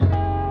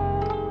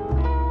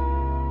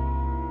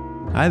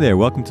Hi there,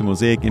 welcome to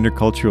Mosaic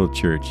Intercultural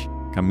Church,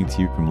 coming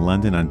to you from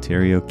London,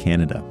 Ontario,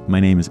 Canada. My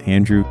name is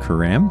Andrew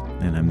Karram,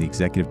 and I'm the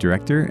Executive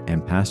Director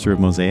and Pastor of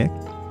Mosaic.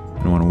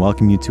 And I want to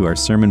welcome you to our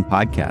sermon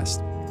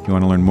podcast. If you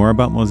want to learn more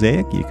about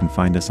Mosaic, you can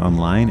find us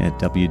online at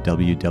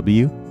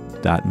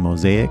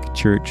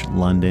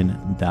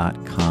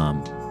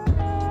www.mosaicchurchlondon.com.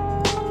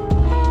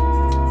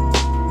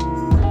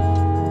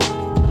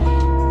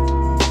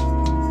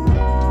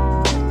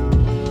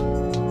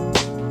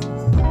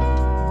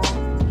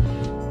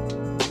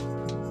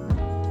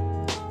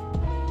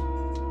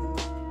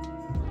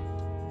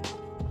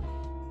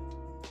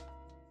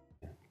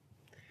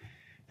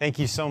 Thank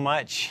you so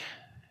much,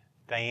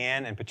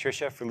 Diane and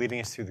Patricia, for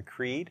leading us through the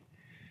Creed.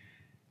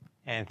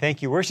 And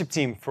thank you, worship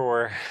team,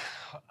 for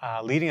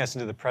leading us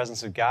into the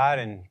presence of God,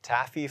 and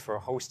Taffy for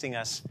hosting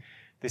us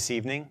this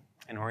evening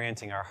and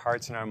orienting our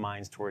hearts and our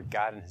minds toward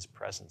God and His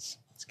presence.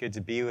 It's good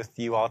to be with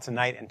you all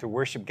tonight and to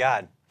worship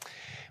God.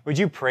 Would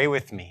you pray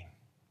with me?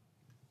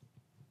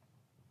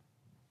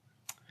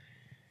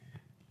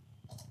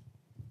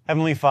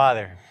 Heavenly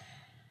Father,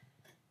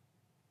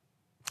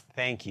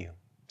 thank you.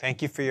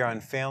 Thank you for your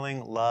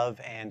unfailing love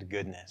and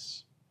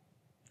goodness.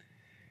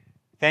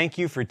 Thank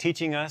you for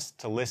teaching us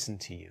to listen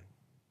to you.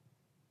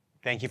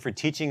 Thank you for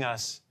teaching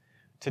us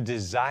to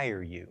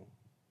desire you.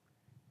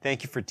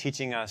 Thank you for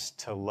teaching us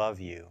to love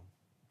you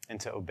and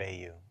to obey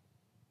you.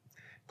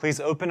 Please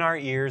open our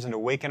ears and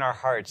awaken our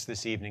hearts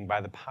this evening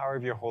by the power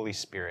of your Holy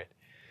Spirit,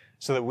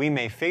 so that we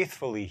may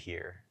faithfully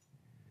hear,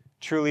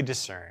 truly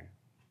discern,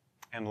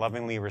 and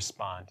lovingly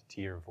respond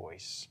to your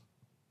voice.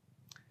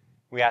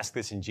 We ask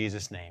this in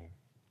Jesus' name.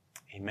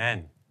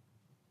 Amen.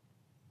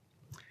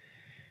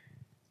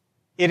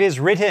 It is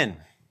written,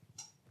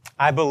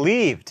 I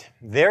believed,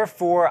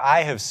 therefore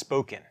I have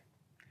spoken.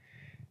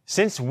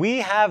 Since we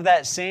have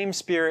that same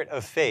spirit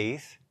of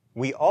faith,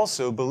 we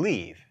also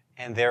believe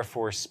and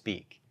therefore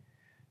speak,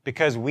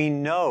 because we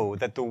know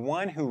that the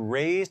one who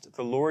raised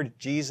the Lord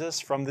Jesus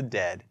from the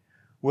dead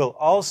will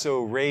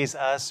also raise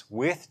us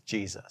with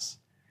Jesus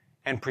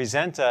and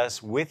present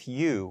us with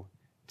you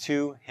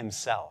to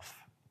Himself.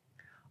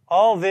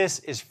 All this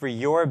is for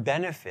your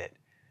benefit,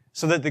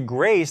 so that the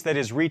grace that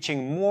is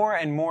reaching more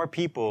and more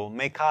people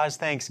may cause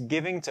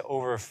thanksgiving to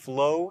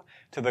overflow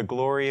to the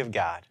glory of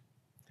God.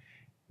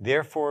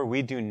 Therefore,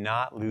 we do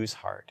not lose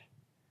heart.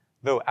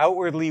 Though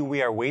outwardly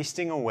we are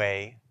wasting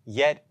away,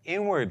 yet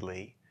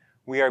inwardly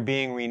we are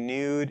being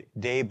renewed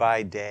day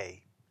by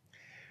day.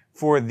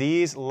 For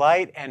these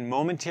light and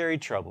momentary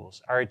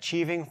troubles are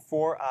achieving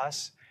for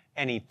us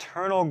an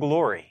eternal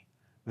glory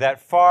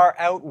that far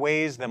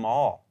outweighs them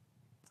all.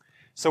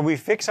 So we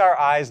fix our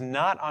eyes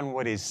not on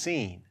what is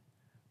seen,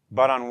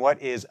 but on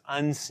what is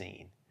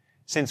unseen,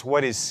 since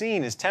what is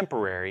seen is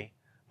temporary,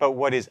 but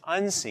what is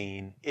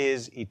unseen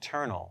is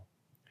eternal.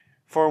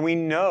 For we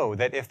know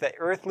that if the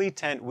earthly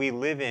tent we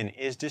live in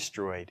is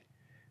destroyed,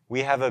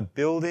 we have a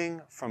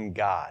building from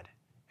God,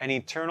 an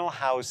eternal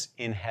house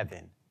in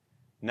heaven,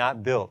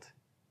 not built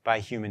by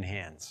human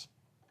hands.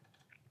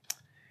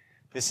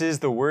 This is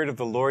the word of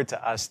the Lord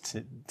to us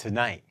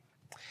tonight.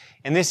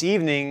 And this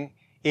evening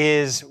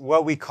is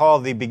what we call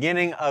the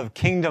beginning of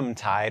Kingdom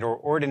Tide, or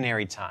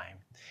Ordinary Time.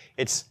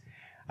 It's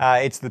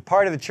the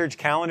part of the church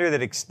calendar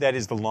that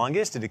is the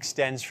longest. It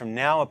extends from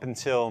now up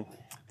until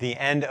the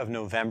end of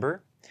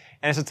November.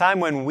 And it's a time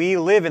when we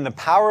live in the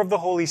power of the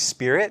Holy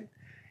Spirit.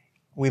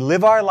 We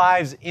live our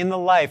lives in the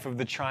life of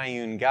the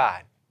triune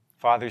God,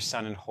 Father,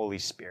 Son, and Holy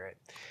Spirit.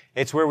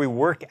 It's where we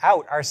work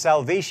out our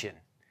salvation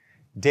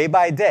day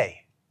by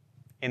day,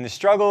 in the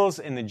struggles,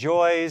 in the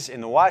joys, in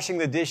the washing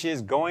the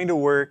dishes, going to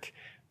work,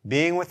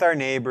 being with our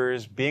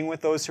neighbors, being with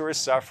those who are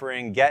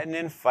suffering, getting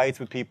in fights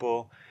with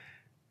people,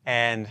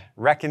 and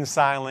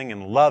reconciling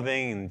and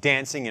loving and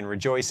dancing and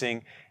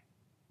rejoicing.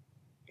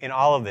 In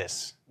all of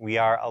this, we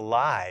are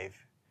alive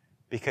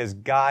because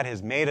God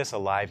has made us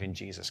alive in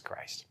Jesus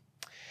Christ.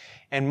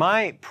 And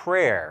my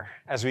prayer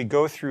as we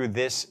go through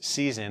this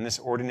season, this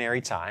ordinary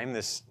time,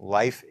 this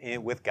life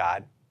with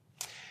God,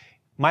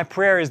 my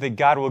prayer is that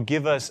God will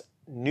give us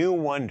new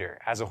wonder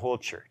as a whole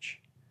church.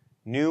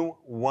 New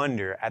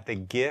wonder at the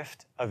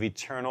gift of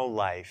eternal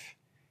life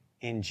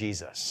in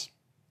Jesus.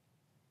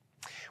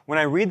 When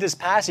I read this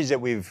passage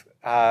that we've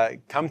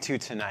come to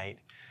tonight,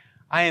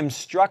 I am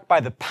struck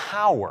by the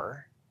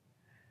power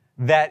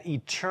that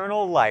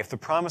eternal life, the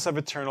promise of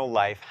eternal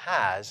life,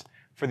 has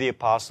for the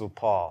Apostle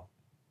Paul.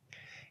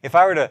 If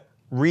I were to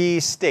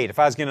restate, if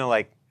I was going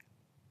to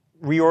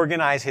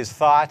reorganize his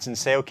thoughts and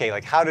say,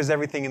 okay, how does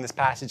everything in this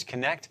passage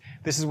connect?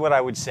 This is what I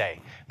would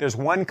say. There's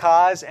one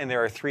cause and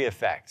there are three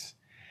effects.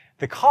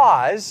 The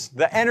cause,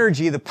 the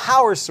energy, the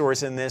power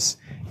source in this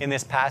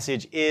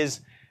passage is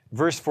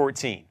verse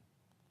 14,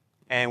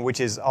 and which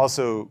is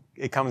also,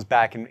 it comes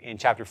back in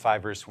chapter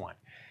 5, verse 1.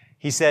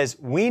 He says,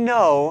 we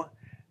know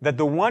that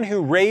the one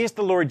who raised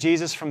the Lord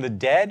Jesus from the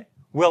dead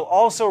will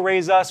also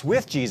raise us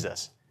with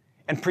Jesus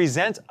and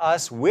present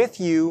us with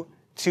you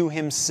to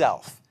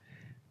Himself.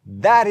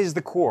 That is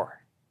the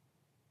core.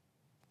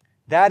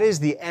 That is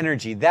the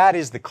energy. That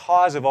is the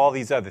cause of all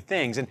these other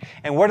things. And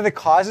what are the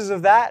causes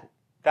of that?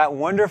 that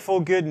wonderful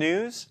good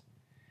news,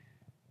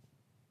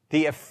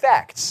 the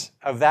effects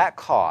of that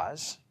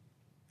cause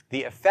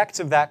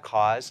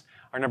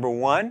are, number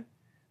one,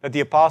 that the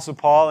Apostle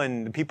Paul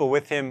and the people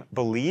with him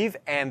believe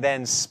and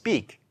then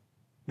speak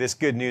this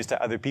good news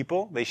to other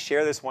people. They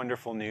share this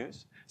wonderful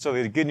news. So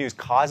the good news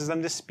causes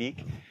them to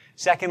speak.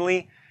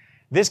 Secondly,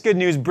 this good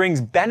news brings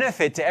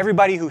benefit to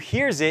everybody who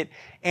hears it,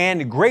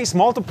 and grace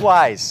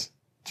multiplies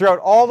throughout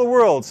all the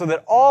world so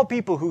that all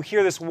people who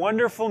hear this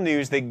wonderful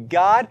news that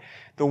God,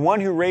 the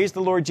one who raised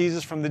the Lord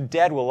Jesus from the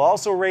dead, will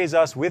also raise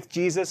us with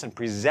Jesus and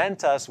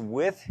present us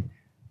with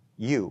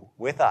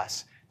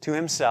us, to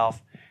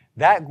himself.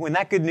 That when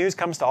that good news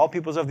comes to all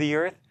peoples of the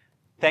earth,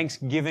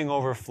 thanksgiving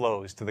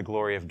overflows to the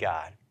glory of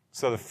God.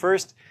 So the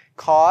first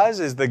cause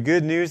is the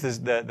good news.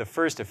 The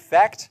first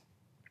effect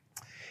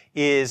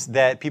is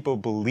that people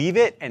believe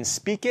it and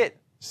speak it.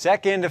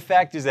 Second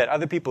effect is that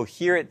other people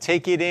hear it,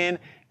 take it in,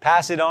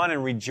 pass it on,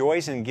 and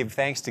rejoice and give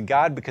thanks to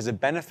God because it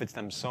benefits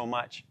them so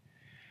much.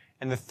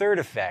 And the third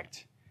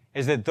effect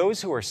is that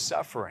those who are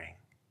suffering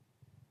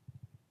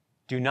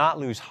do not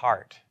lose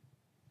heart.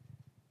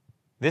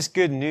 This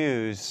good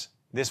news,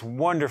 this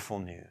wonderful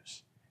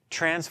news,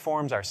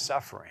 transforms our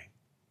suffering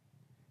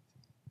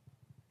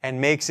and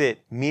makes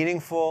it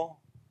meaningful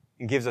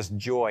and gives us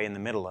joy in the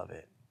middle of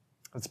it.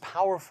 It's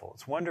powerful.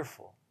 It's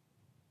wonderful.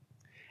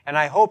 And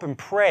I hope and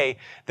pray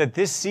that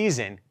this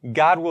season,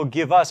 God will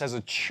give us as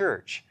a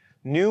church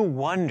new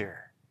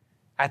wonder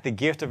at the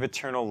gift of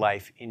eternal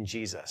life in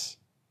Jesus.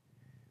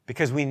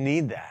 Because we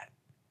need that.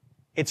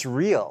 It's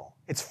real.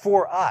 It's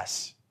for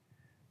us.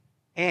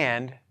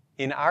 And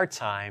in our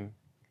time,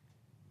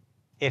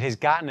 it has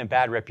gotten a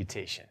bad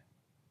reputation.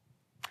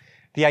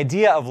 The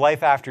idea of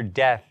life after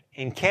death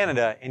in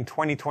Canada in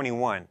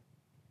 2021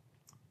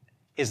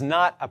 is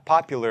not a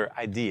popular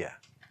idea.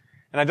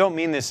 And I don't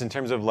mean this in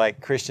terms of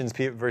like Christians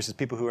versus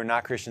people who are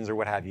not Christians or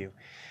what have you.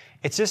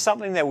 It's just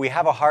something that we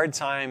have a hard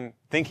time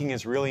thinking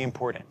is really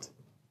important.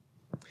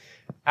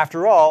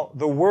 After all,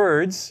 the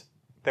words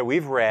that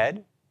we've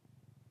read,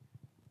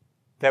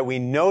 that we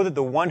know that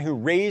the one who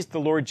raised the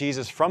Lord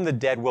Jesus from the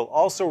dead will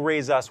also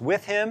raise us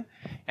with him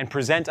and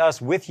present us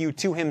with you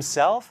to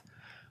himself,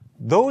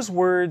 those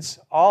words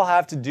all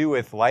have to do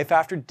with life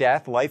after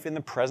death, life in the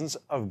presence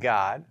of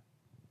God.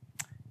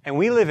 And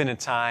we live in a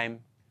time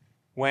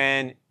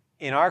when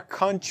in our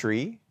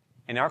country,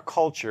 in our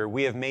culture,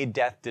 we have made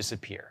death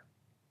disappear.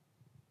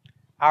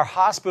 Our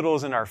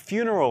hospitals and our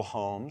funeral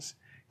homes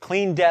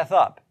clean death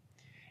up,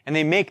 and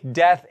they make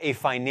death a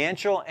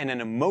financial and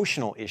an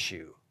emotional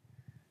issue,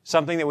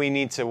 something that we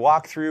need to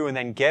walk through and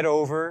then get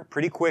over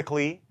pretty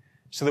quickly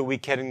so that we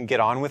can get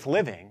on with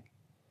living.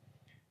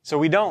 So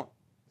we don't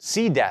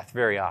see death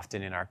very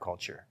often in our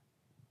culture.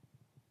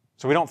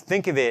 So we don't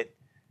think of it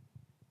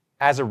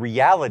as a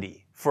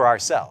reality for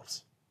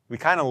ourselves. We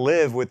kind of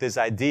live with this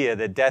idea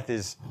that death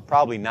is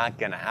probably not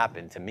going to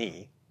happen to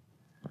me.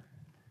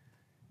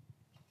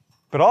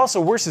 But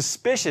also, we're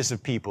suspicious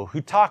of people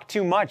who talk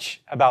too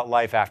much about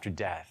life after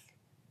death.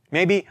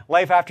 Maybe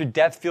life after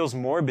death feels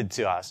morbid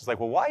to us. It's like,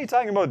 well, why are you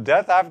talking about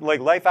death after, like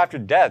life after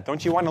death?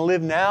 Don't you want to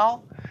live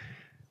now?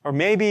 Or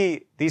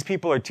maybe these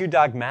people are too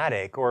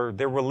dogmatic or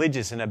they're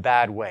religious in a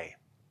bad way.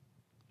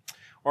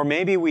 Or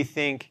maybe we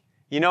think,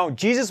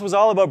 Jesus was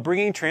all about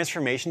bringing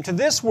transformation to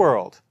this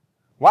world.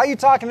 Why are you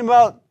talking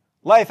about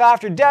life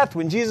after death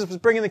when Jesus was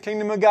bringing the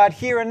kingdom of God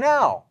here and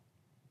now?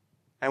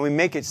 And we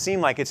make it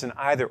seem like it's an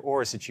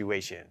either-or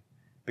situation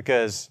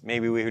because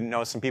maybe we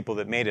know some people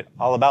that made it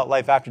all about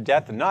life after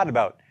death and not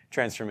about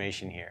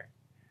transformation here.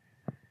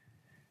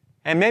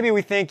 And maybe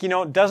we think,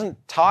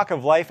 doesn't talk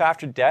of life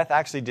after death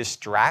actually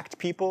distract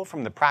people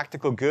from the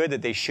practical good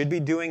that they should be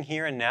doing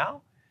here and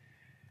now?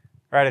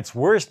 Or at its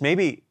worst,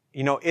 maybe,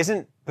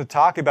 isn't the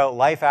talk about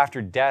life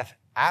after death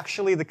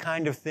actually the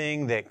kind of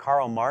thing that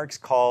Karl Marx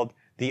called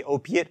the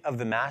opiate of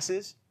the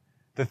masses?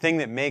 The thing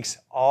that makes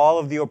all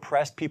of the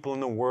oppressed people in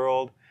the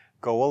world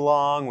go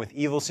along with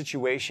evil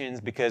situations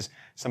because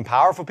some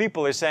powerful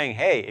people are saying,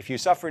 hey, if you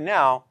suffer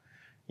now,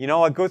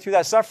 go through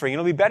that suffering.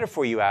 It'll be better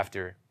for you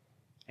after.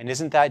 And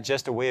isn't that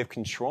just a way of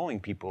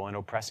controlling people and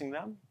oppressing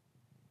them?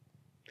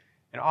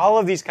 And all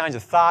of these kinds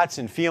of thoughts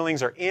and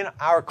feelings are in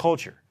our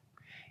culture.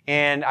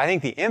 And I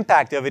think the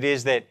impact of it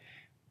is that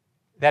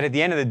at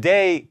the end of the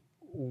day,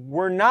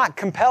 we're not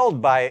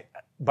compelled by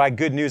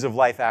good news of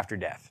life after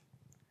death.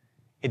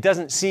 It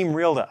doesn't seem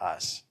real to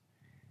us.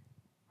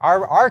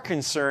 Our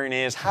concern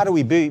is how do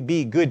we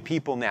be good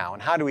people now?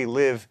 And how do we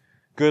live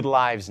good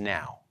lives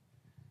now?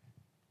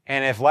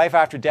 And if life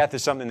after death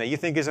is something that you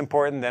think is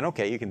important, then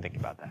okay, you can think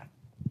about that.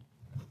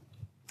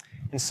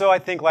 And so I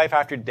think life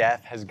after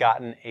death has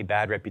gotten a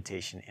bad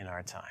reputation in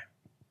our time.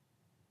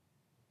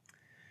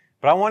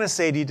 But I want to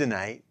say to you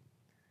tonight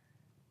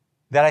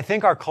that I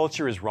think our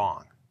culture is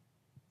wrong.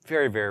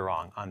 Very, very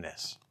wrong on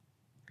this.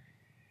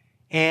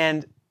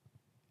 And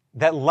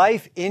that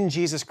life in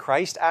Jesus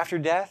Christ after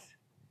death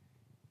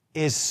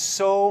is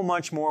so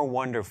much more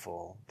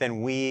wonderful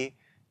than we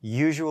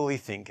usually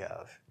think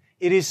of.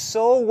 It is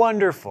so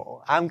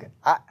wonderful. And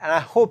I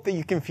hope that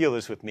you can feel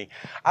this with me.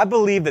 I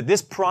believe that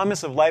this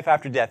promise of life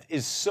after death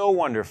is so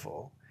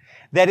wonderful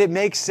that it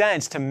makes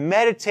sense to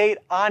meditate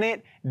on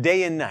it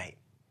day and night.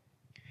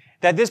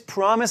 That this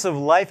promise of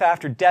life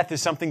after death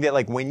is something that,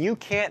 like, when you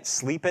can't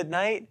sleep at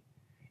night,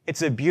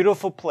 it's a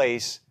beautiful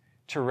place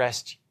to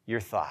rest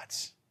your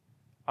thoughts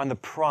on the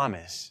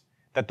promise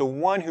that the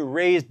one who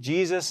raised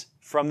Jesus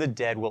from the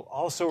dead will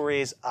also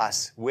raise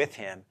us with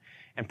him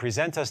and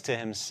present us to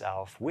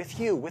himself with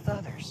you, with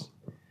others.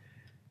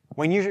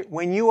 When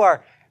you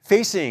are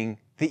facing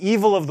the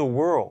evil of the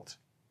world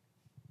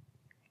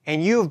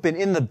and you have been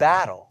in the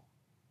battle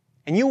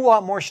and you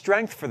want more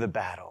strength for the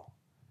battle,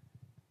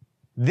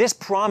 this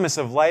promise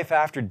of life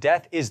after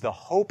death is the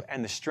hope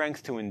and the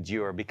strength to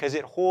endure because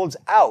it holds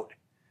out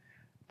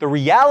the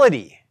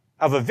reality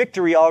of a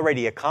victory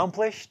already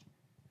accomplished,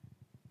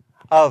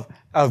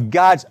 of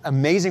God's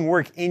amazing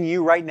work in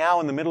you right now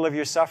in the middle of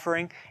your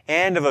suffering,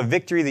 and of a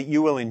victory that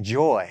you will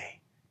enjoy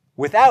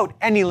without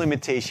any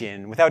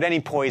limitation, without any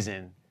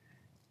poison,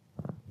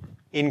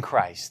 in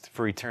Christ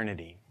for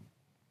eternity.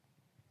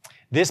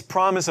 This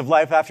promise of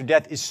life after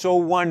death is so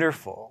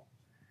wonderful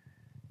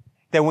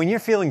that when you're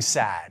feeling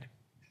sad,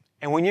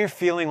 and when you're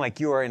feeling like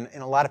you are in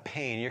a lot of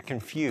pain, you're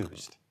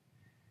confused,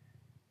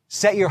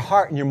 set your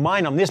heart and your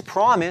mind on this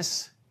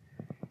promise,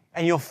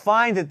 and you'll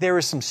find that there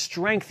is some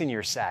strength in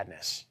your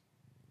sadness.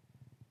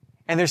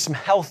 And there's some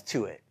health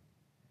to it.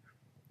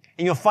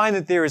 And you'll find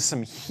that there is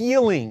some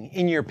healing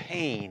in your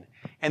pain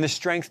and the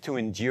strength to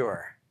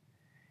endure.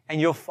 And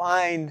you'll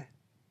find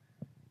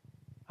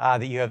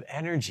that you have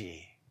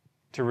energy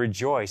to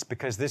rejoice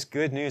because this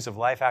good news of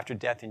life after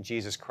death in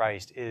Jesus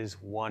Christ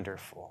is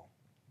wonderful.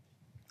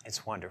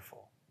 It's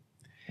wonderful.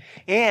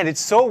 And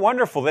it's so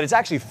wonderful that it's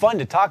actually fun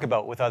to talk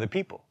about with other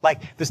people.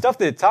 Like the stuff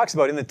that it talks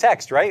about in the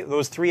text, right?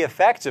 Those three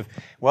effects of,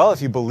 well,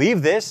 if you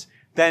believe this,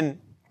 then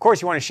of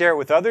course you want to share it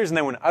with others. And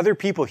then when other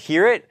people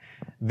hear it,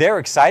 they're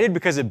excited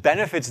because it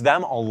benefits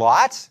them a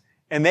lot.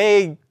 And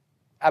they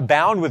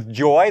abound with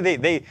joy.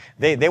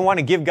 They want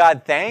to give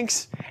God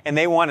thanks. And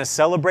they want to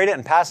celebrate it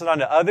and pass it on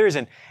to others.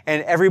 And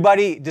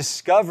everybody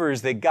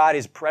discovers that God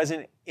is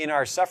present in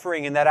our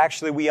suffering and that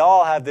actually we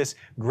all have this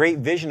great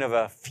vision of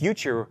a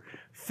future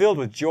filled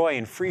with joy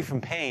and free from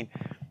pain.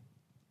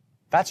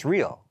 That's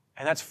real.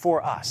 And that's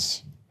for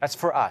us. That's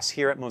for us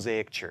here at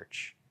Mosaic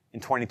Church in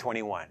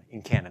 2021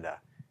 in Canada,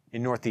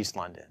 in Northeast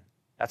London.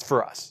 That's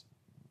for us.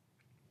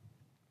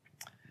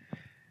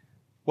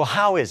 Well,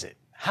 how is it?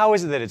 How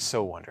is it that it's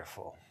so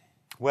wonderful?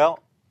 Well,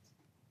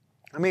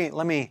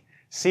 let me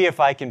see if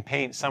I can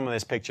paint some of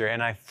this picture.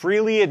 And I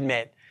freely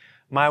admit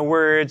my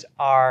words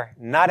are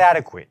not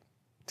adequate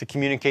to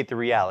communicate the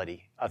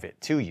reality of it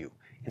to you.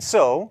 And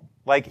so,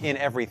 like in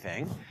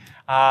everything,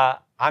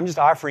 I'm just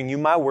offering you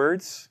my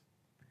words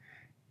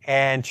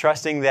and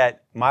trusting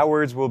that my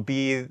words will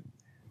be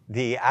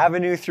the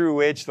avenue through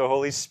which the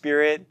Holy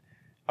Spirit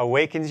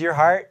awakens your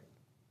heart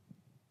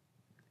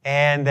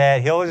and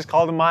that he'll just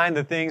call to mind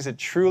the things that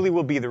truly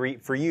will be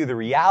for you the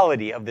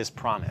reality of this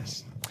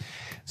promise.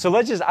 So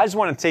I just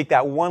want to take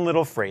that one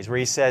little phrase where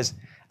he says,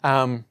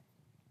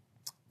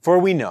 for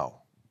we know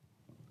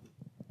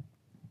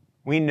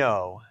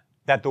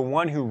that the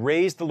one who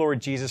raised the Lord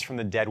Jesus from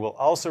the dead will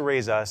also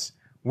raise us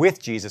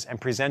with Jesus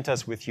and present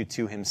us with you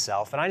to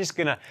himself. And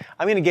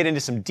I'm going to get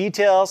into some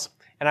details,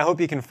 and I hope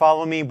you can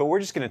follow me, but we're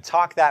just going to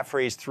talk that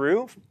phrase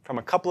through from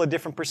a couple of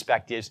different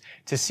perspectives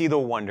to see the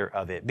wonder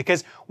of it.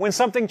 Because when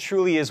something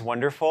truly is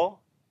wonderful,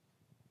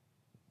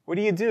 what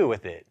do you do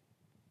with it?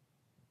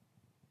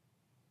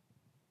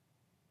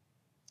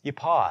 You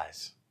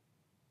pause,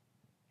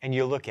 and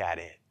you look at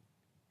it,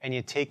 and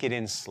you take it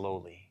in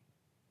slowly.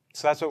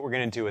 So that's what we're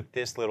going to do with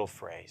this little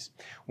phrase.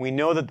 We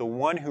know that the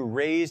one who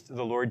raised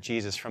the Lord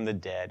Jesus from the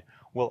dead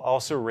will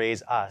also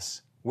raise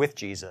us with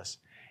Jesus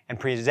and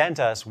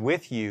present us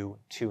with you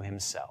to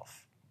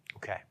himself.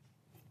 Okay.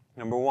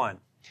 Number one,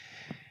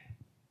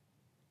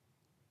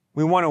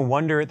 we want to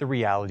wonder at the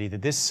reality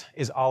that this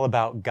is all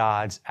about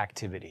God's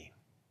activity.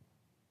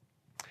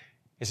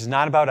 This is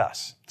not about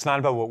us. It's not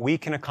about what we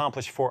can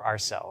accomplish for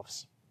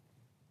ourselves.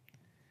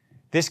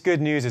 This good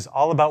news is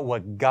all about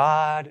what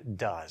God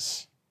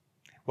does.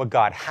 What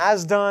God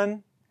has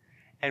done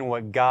and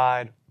what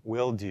God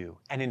will do.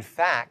 And in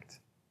fact,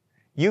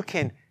 you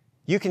can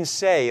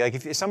say, like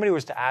if somebody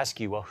was to ask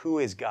you, well, who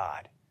is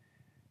God?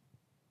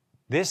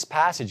 This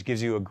passage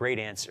gives you a great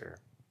answer.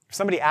 If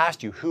somebody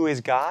asked you, who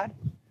is God?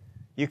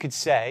 You could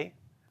say,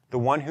 the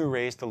one who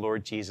raised the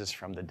Lord Jesus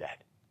from the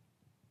dead.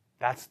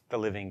 That's the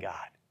living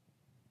God.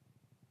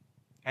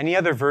 Any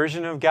other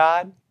version of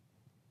God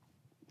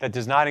that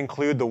does not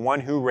include the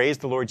one who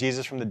raised the Lord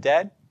Jesus from the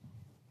dead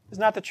is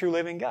not the true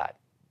living God.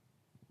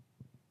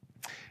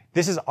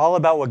 This is all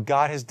about what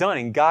God has done,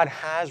 and God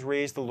has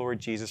raised the Lord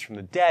Jesus from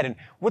the dead. And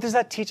what does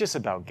that teach us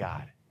about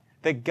God?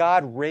 That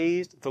God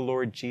raised the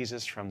Lord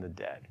Jesus from the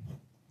dead.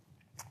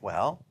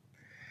 Well,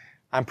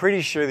 I'm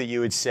pretty sure that you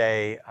would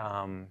say,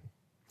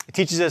 it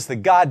teaches us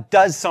that God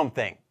does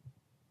something.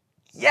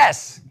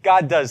 Yes,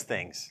 God does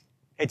things.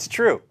 It's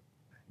true.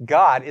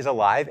 God is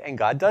alive and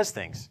God does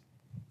things.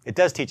 It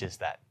does teach us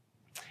that.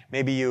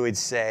 Maybe you would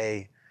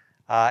say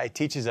it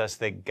teaches us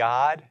that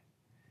God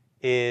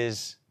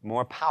is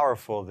more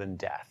powerful than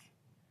death.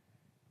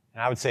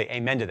 And I would say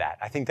amen to that.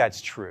 I think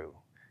that's true.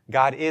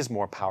 God is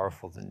more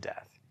powerful than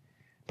death.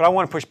 But I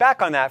want to push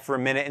back on that for a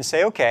minute and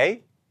say,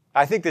 okay,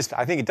 I think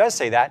it does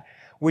say that.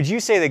 Would you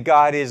say that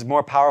God is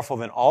more powerful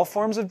than all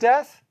forms of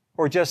death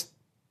or just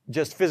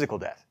physical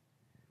death?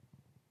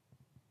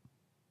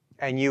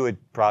 And you would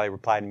probably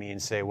reply to me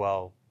and say,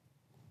 well,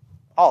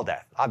 all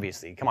death,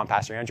 obviously. Come on,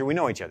 Pastor Andrew, we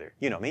know each other.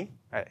 You know me.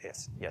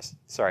 Yes.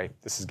 Sorry,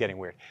 this is getting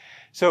weird.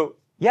 So,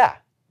 yeah,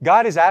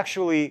 God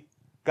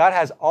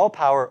has all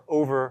power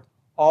over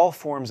all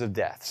forms of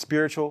death,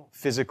 spiritual,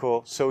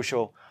 physical,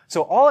 social.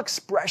 So all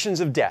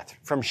expressions of death,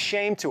 from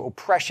shame to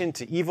oppression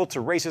to evil to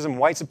racism,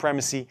 white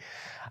supremacy,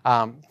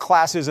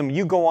 classism,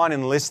 you go on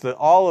and list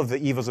all of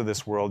the evils of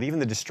this world, even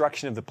the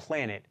destruction of the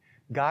planet.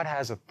 God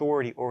has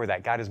authority over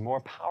that. God is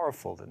more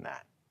powerful than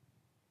that.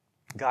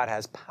 God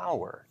has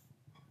power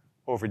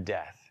over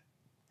death.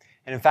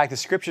 And in fact, the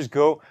scriptures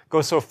go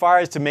so far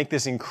as to make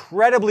this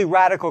incredibly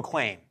radical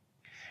claim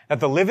that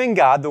the living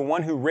God, the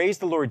one who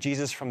raised the Lord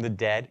Jesus from the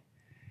dead,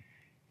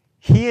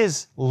 He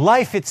is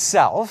life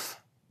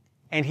itself,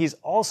 and He's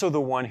also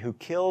the one who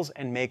kills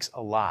and makes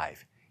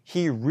alive.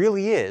 He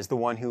really is the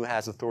one who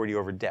has authority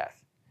over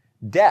death.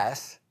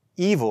 Death,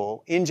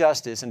 evil,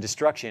 injustice, and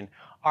destruction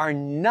are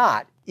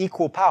not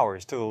equal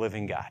powers to the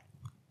living God.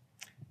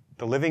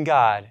 The living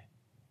God,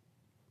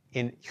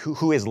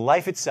 who is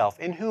life itself,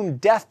 in whom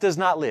death does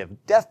not live.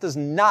 Death does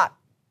not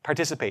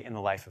participate in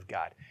the life of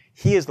God.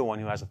 He is the one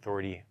who has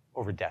authority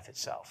over death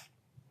itself.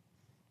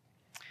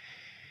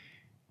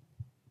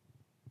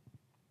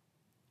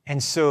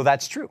 And so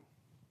that's true.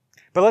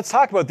 But let's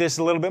talk about this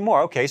a little bit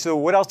more. Okay, so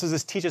what else does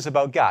this teach us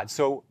about God?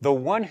 So the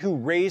one who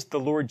raised the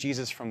Lord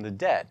Jesus from the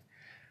dead.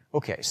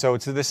 Okay, so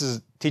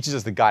this teaches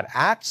us that God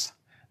acts,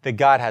 that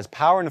God has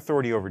power and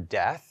authority over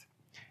death,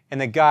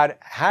 and that God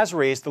has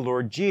raised the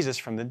Lord Jesus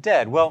from the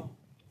dead. Well,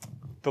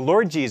 the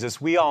Lord Jesus,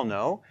 we all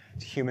know,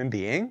 is a human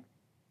being,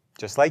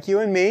 just like you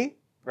and me,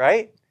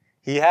 right?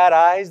 He had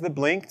eyes that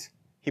blinked.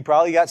 He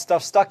probably got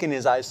stuff stuck in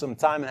his eyes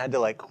sometime and had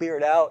to clear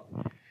it out.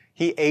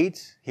 He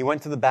ate. He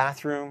went to the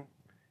bathroom.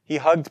 He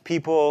hugged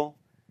people.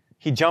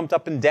 He jumped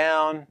up and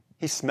down.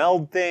 He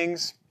smelled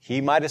things. He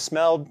might have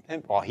smelled,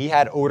 well, he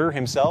had odor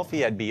himself.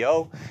 He had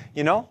BO.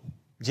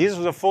 Jesus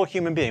was a full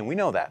human being. We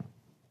know that.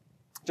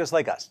 Just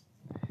like us.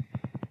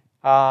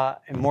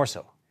 And more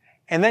so.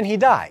 And then he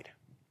died.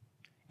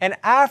 And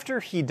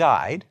after he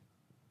died,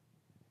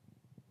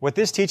 what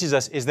this teaches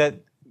us is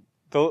that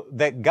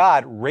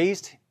God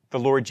raised the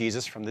Lord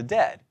Jesus from the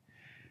dead,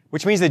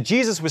 which means that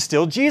Jesus was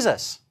still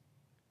Jesus.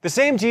 The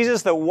same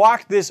Jesus that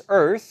walked this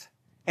earth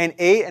and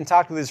ate and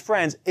talked with his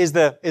friends is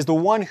the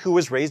one who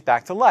was raised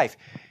back to life.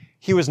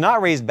 He was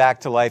not raised back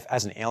to life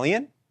as an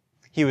alien.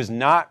 He was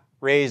not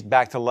raised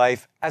back to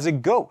life as a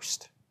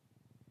ghost.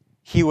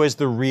 He was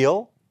the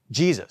real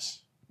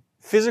Jesus.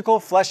 Physical,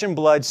 flesh and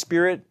blood,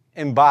 spirit,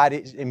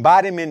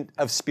 embodiment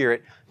of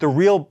spirit. The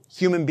real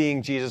human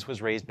being Jesus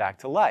was raised back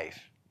to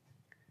life.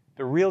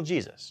 The real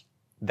Jesus.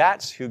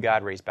 That's who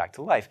God raised back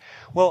to life.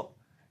 Well,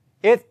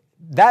 if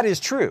that is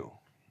true,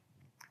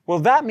 well,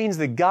 that means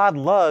that God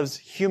loves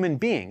human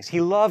beings.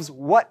 He loves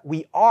what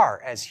we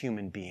are as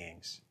human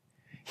beings.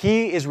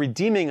 He is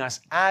redeeming us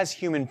as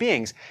human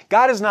beings.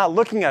 God is not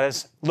looking at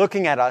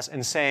us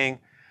and saying,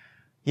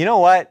 you know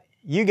what?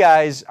 You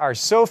guys are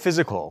so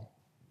physical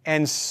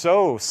and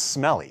so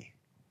smelly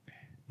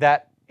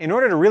that in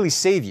order to really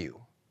save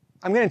you,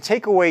 I'm going to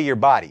take away your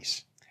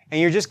bodies and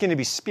you're just going to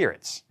be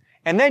spirits.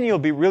 And then you'll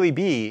really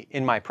be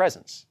in my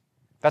presence.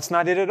 That's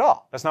not it at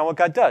all. That's not what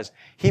God does.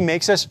 He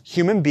makes us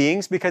human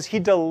beings because He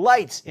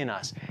delights in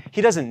us.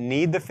 He doesn't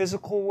need the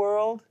physical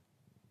world.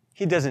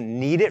 He doesn't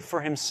need it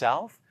for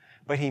Himself,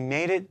 but He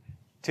made it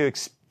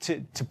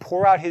to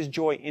pour out His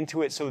joy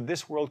into it so that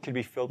this world could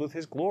be filled with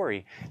His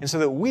glory and so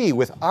that we,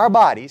 with our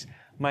bodies,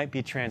 might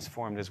be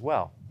transformed as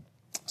well.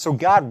 So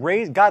God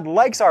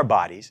likes our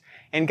bodies,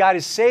 and God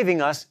is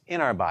saving us in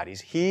our bodies.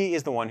 He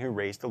is the one who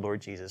raised the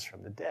Lord Jesus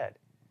from the dead.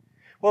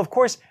 Well, of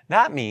course,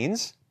 that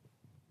means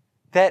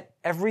that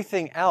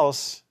everything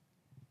else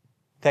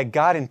that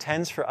God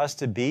intends for us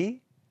to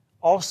be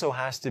also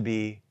has to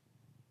be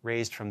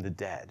raised from the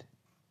dead.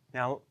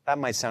 Now, that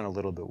might sound a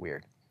little bit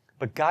weird,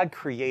 but God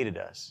created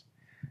us.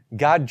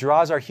 God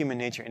draws our human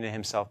nature into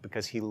Himself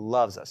because He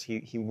loves us.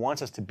 He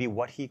wants us to be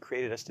what He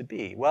created us to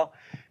be. Well,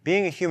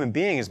 being a human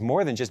being is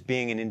more than just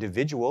being an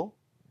individual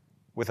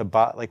with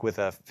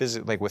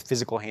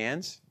physical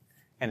hands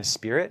and a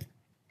spirit.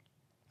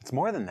 It's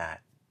more than that.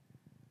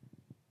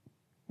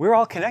 We're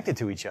all connected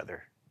to each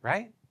other,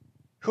 right?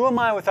 Who am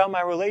I without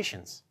my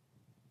relations?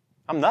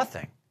 I'm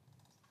nothing.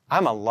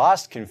 I'm a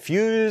lost,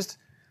 confused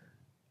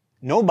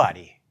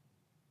nobody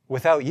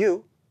without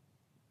you.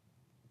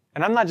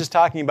 And I'm not just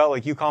talking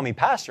about you call me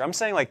pastor. I'm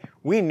saying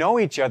we know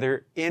each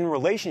other in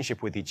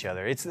relationship with each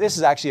other. This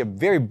is actually a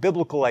very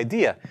biblical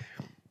idea.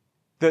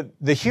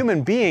 The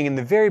human being in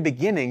the very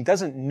beginning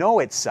doesn't know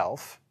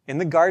itself in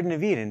the Garden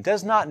of Eden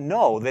does not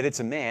know that it's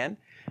a man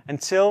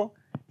until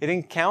it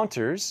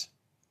encounters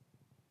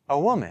a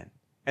woman.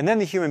 And then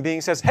the human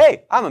being says,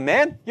 hey, I'm a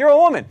man, you're a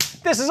woman.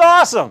 This is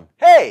awesome.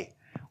 Hey,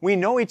 we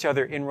know each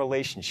other in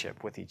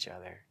relationship with each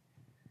other.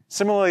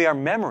 Similarly, our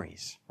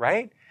memories,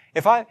 right?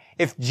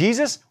 If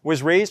Jesus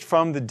was raised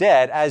from the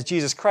dead as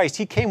Jesus Christ,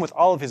 he came with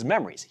all of his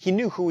memories. He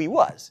knew who he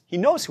was. He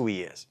knows who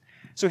he is.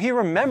 So he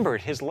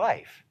remembered his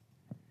life.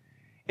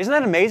 Isn't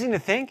that amazing to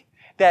think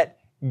that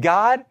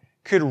God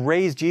could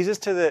raise Jesus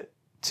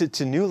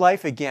to new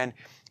life again?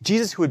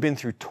 Jesus who had been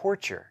through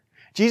torture.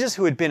 Jesus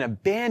who had been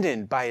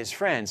abandoned by his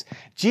friends.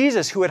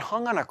 Jesus who had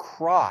hung on a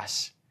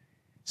cross,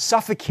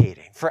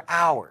 suffocating for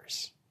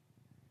hours.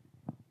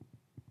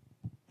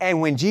 And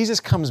when Jesus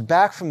comes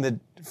back from the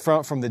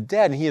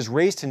dead and he is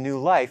raised to new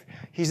life,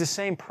 he's the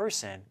same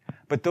person,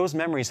 but those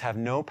memories have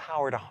no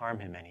power to harm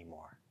him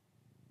anymore.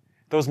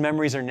 Those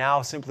memories are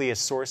now simply a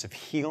source of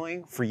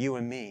healing for you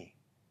and me.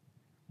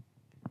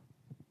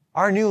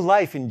 Our new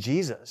life in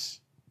Jesus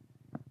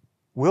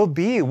will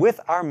be with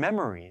our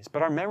memories,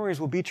 but our memories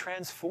will be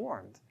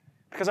transformed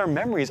because our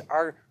memories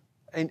are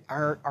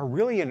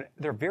really,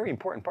 they're a very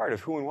important part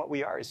of who and what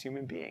we are as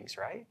human beings,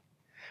 right?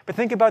 But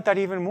think about that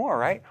even more,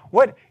 right?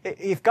 What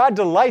if God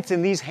delights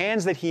in these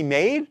hands that he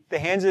made, the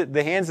hands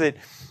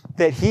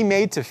that he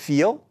made to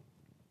feel,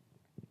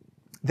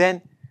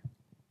 then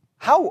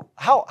how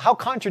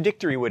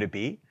contradictory would it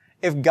be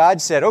if God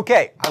said,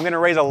 okay, I'm going to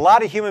raise a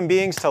lot of human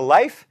beings to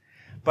life,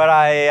 but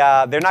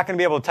they're not going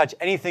to be able to touch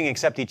anything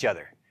except each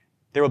other.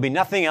 There will be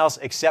nothing else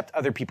except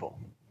other people.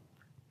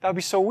 That would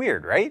be so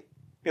weird, right?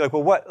 Be like,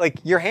 well, what? Like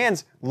your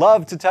hands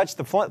love to touch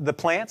the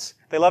plants.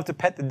 They love to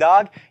pet the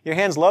dog. Your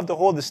hands love to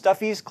hold the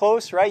stuffies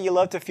close, right? You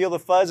love to feel the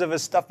fuzz of a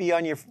stuffy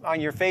on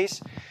your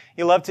face.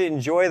 You love to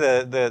enjoy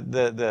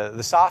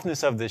the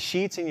softness of the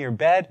sheets in your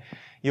bed.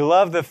 You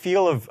love the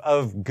feel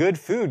of good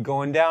food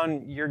going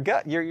down your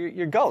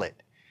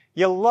gullet.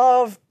 You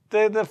love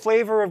the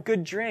flavor of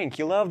good drink.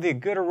 You love the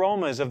good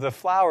aromas of the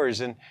flowers,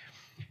 and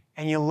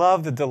you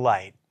love the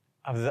delight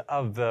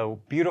of the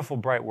beautiful,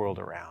 bright world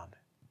around.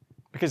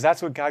 Because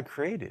that's what God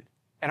created.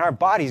 And our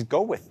bodies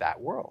go with that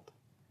world.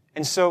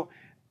 And so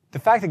the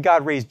fact that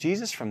God raised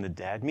Jesus from the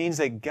dead means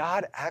that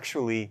God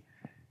actually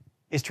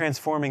is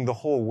transforming the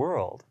whole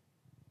world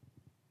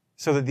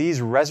so that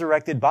these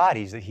resurrected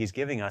bodies that he's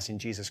giving us in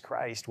Jesus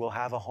Christ will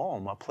have a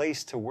home, a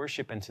place to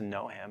worship and to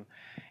know him.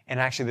 And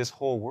actually this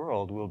whole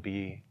world will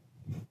be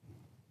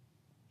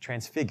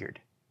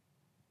transfigured,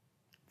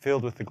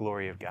 filled with the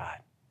glory of God.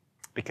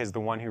 Because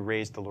the one who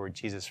raised the Lord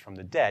Jesus from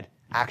the dead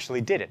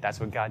actually did it. That's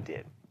what God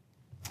did.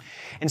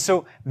 And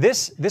so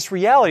this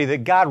reality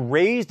that God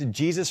raised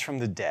Jesus from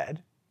the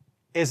dead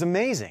is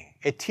amazing.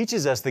 It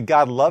teaches us that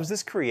God loves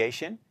this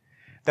creation,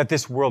 that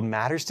this world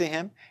matters to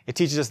him. It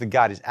teaches us that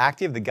God is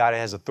active, that God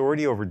has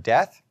authority over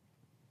death.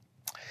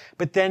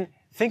 But then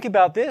think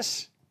about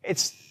this.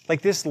 It's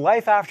like this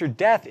life after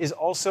death is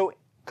also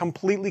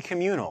completely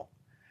communal.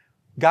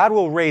 God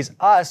will raise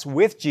us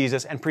with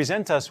Jesus and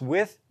present us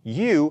with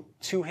you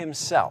to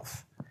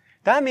himself.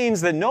 That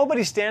means that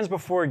nobody stands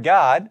before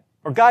God.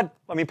 Or God,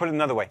 let me put it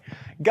another way.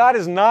 God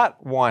is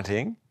not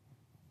wanting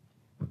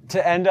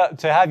to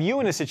have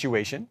you in a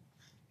situation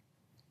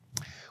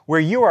where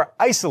you are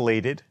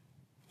isolated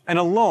and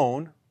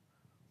alone,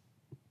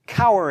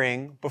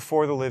 cowering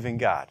before the living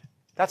God.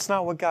 That's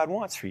not what God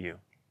wants for you.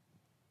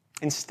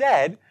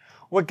 Instead,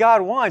 what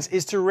God wants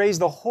is to raise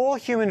the whole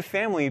human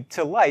family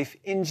to life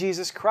in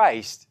Jesus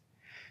Christ.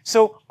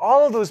 So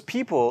all of those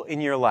people in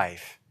your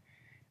life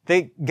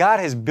that God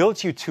has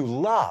built you to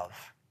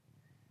love,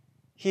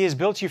 he has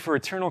built you for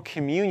eternal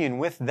communion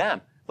with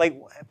them.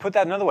 Like, put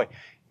that another way.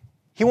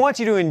 He wants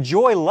you to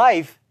enjoy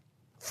life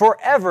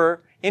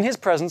forever in his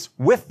presence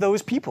with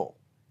those people.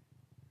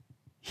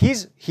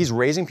 He's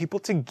raising people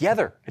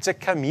together. It's a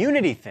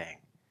community thing.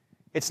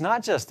 It's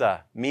not just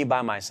a me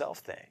by myself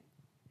thing.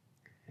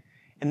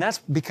 And that's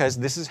because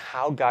this is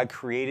how God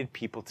created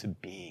people to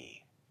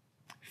be.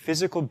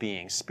 Physical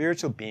beings,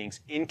 spiritual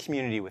beings in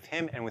community with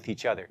him and with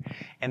each other.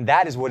 And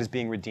that is what is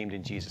being redeemed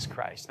in Jesus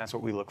Christ. That's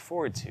what we look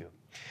forward to.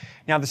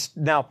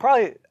 Now,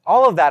 probably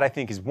all of that I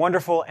think is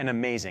wonderful and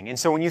amazing. And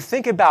so when you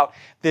think about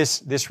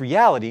this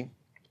reality,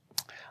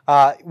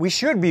 we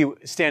should be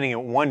standing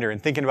in wonder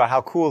and thinking about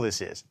how cool this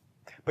is.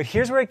 But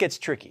here's where it gets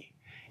tricky.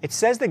 It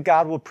says that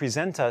God will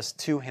present us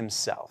to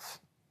himself.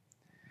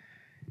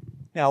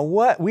 Now,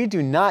 we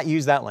do not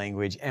use that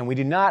language, and we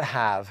do not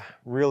have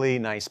really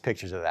nice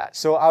pictures of that.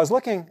 So I was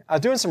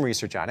doing some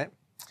research on it,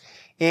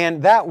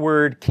 and that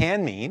word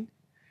can mean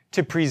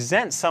to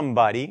present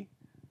somebody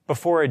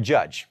before a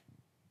judge.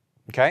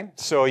 Okay?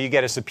 So you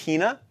get a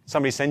subpoena,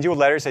 somebody sends you a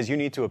letter, says you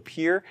need to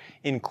appear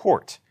in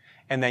court.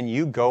 And then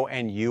you go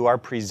and you are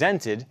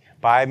presented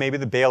by maybe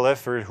the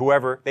bailiff or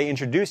whoever. They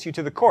introduce you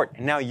to the court.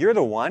 And now you're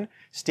the one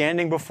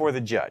standing before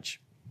the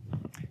judge.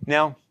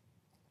 Now,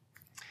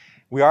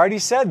 we already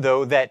said,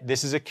 though, that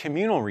this is a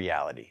communal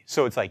reality.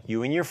 So it's like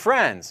you and your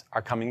friends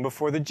are coming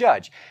before the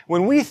judge.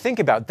 When we think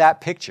about that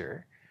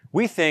picture,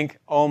 we think,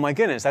 oh my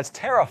goodness, that's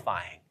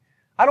terrifying.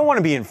 I don't want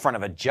to be in front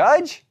of a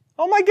judge.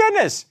 Oh my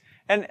goodness.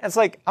 And it's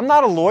like, I'm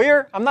not a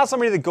lawyer. I'm not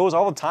somebody that goes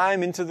all the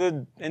time into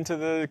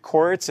the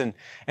courts and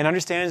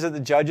understands that the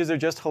judges are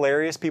just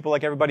hilarious people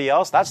like everybody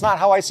else. That's not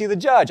how I see the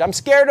judge. I'm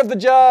scared of the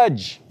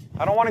judge.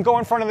 I don't want to go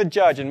in front of the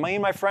judge. And me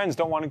and my friends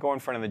don't want to go in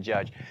front of the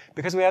judge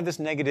because we have this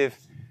negative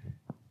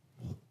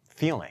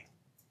feeling.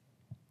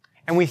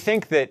 And we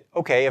think that,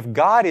 okay, if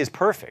God is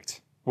perfect,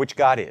 which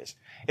God is,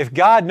 if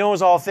God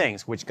knows all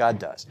things, which God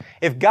does,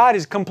 if God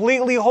is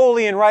completely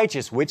holy and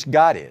righteous, which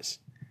God is,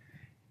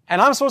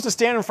 and I'm supposed to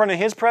stand in front of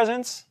His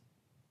presence,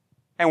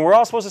 and we're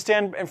all supposed to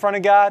stand in front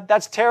of God,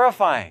 that's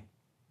terrifying.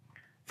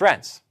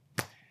 Friends,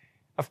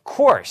 of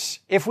course,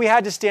 if we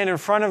had to stand in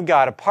front of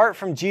God apart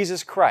from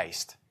Jesus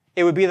Christ,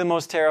 it would be the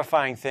most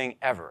terrifying thing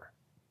ever.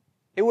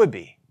 It would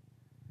be.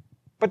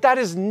 But that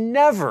is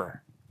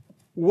never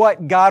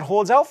what God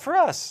holds out for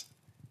us.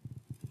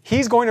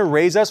 He's going to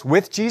raise us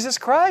with Jesus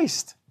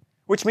Christ,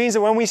 which means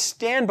that when we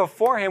stand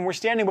before Him, we're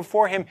standing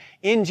before Him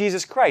in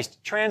Jesus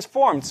Christ,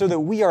 transformed so that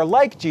we are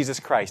like Jesus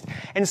Christ.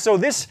 And so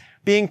this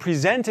being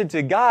presented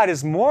to God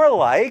is more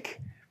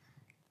like,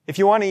 if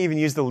you want to even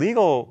use the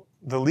legal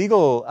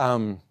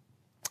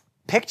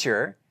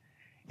picture,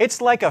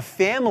 it's like a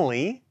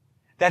family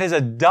that has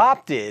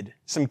adopted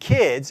some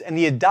kids and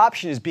the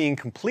adoption is being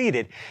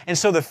completed. And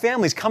so the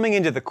family's coming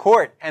into the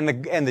court and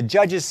the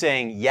judge is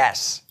saying,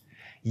 yes,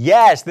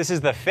 this is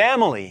the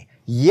family.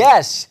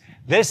 Yes,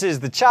 this is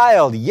the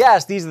child.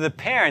 Yes, these are the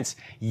parents.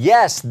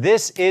 Yes,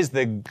 this is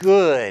the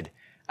good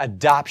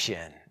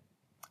adoption.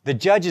 The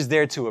judge is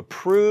there to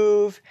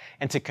approve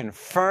and to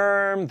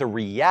confirm the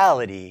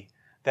reality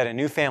that a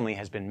new family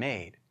has been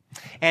made.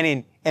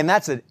 And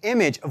that's an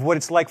image of what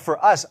it's like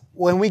for us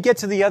when we get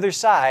to the other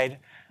side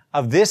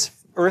of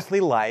this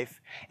earthly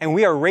life and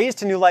we are raised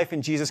to new life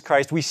in Jesus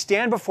Christ. We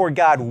stand before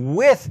God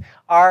with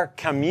our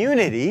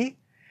community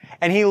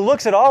and He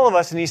looks at all of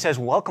us and He says,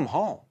 welcome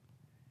home.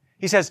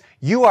 He says,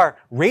 you are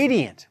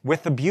radiant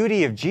with the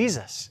beauty of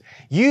Jesus.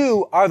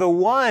 You are the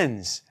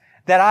ones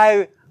that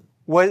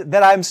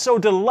I'm so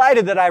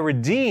delighted that I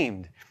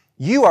redeemed.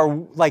 You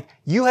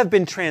have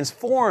been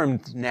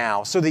transformed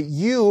now so that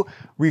you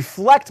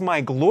reflect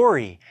my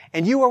glory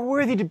and you are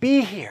worthy to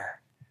be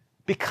here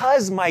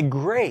because my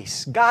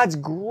grace, God's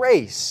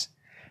grace,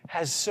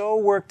 has so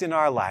worked in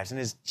our lives and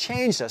has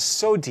changed us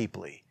so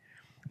deeply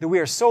that we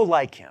are so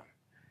like Him,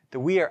 that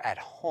we are at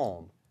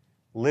home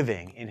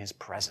living in His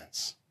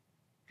presence.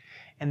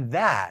 And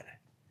that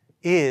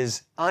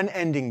is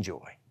unending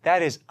joy.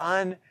 That is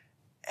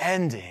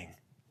unending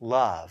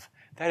love.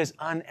 That is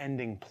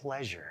unending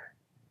pleasure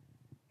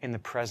in the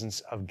presence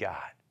of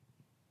God.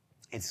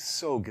 It's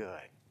so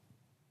good.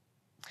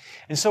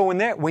 And so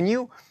when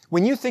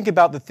you think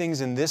about the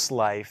things in this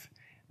life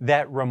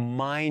that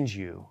remind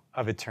you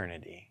of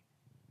eternity,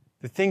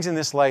 the things in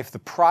this life, the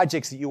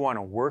projects that you want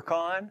to work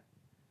on,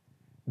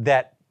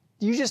 that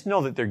you just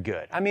know that they're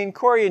good. I mean,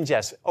 Corey and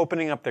Jess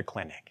opening up their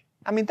clinic.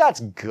 I mean, that's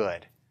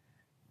good.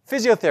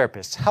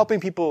 Physiotherapists helping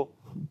people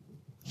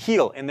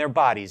heal in their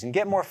bodies and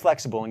get more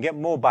flexible and get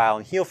mobile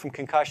and heal from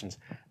concussions.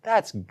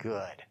 That's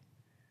good.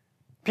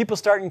 People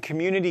starting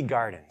community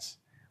gardens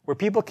where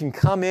people can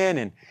come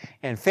in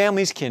and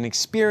families can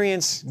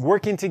experience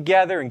working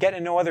together and get to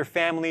know other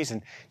families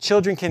and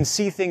children can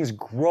see things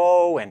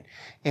grow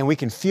and we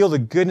can feel the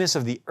goodness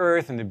of the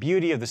earth and the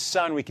beauty of the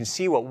sun. We can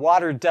see what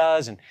water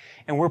does and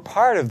we're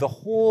part of the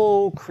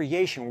whole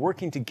creation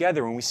working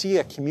together when we see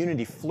a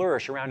community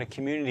flourish around a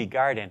community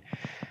garden.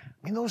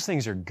 I mean, those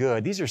things are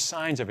good. These are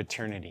signs of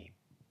eternity.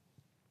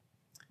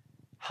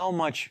 How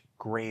much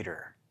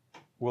greater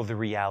will the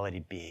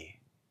reality be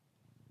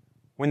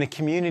when the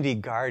community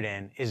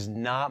garden is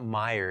not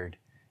mired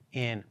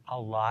in a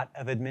lot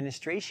of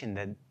administration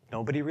that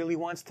nobody really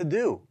wants to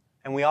do?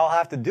 And we all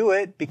have to do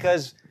it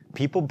because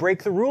people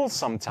break the rules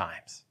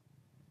sometimes.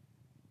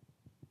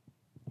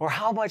 Or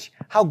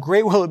how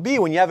great will it be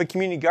when you have a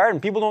community garden,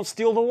 people don't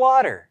steal the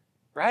water,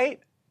 right?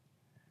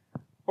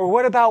 Or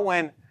what about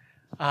when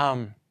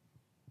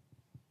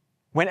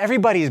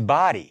everybody's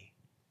body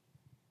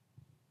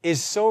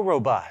is so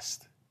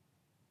robust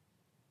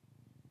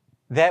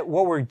that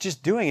what we're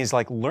just doing is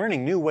like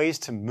learning new ways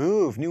to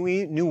move,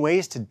 new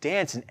ways to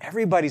dance, and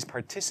everybody's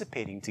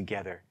participating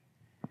together.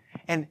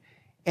 And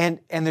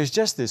there's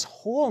just this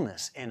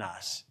wholeness in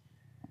us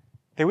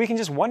that we can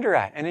just wonder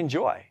at and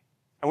enjoy.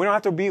 And we don't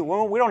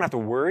have to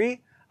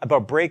worry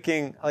about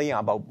breaking,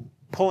 about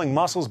pulling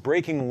muscles,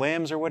 breaking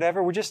limbs or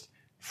whatever. We're just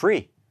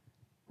free.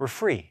 We're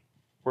free.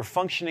 We're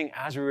functioning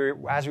as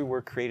we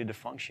were created to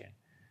function.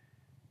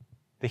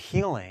 The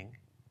healing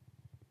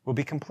will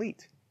be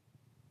complete.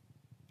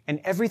 And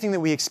everything that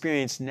we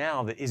experience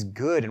now that is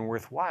good and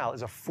worthwhile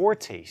is a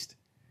foretaste.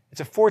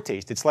 It's a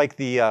foretaste. It's like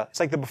the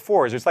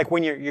befores. It's like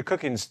when you're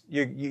cooking,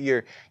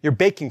 you're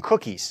baking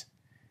cookies,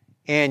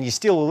 and you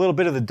steal a little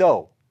bit of the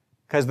dough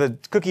because the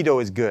cookie dough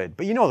is good.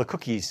 But you know the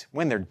cookies,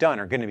 when they're done,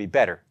 are going to be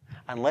better,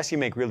 unless you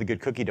make really good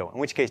cookie dough. In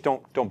which case,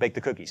 don't bake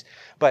the cookies.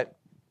 But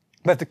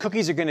if the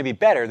cookies are going to be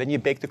better, then you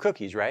bake the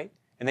cookies, right?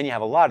 And then you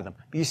have a lot of them.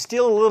 But you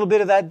steal a little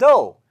bit of that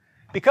dough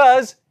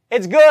because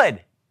it's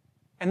good.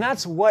 And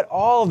that's what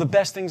all of the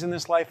best things in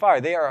this life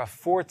are. They are a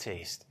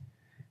foretaste.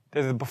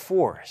 They're the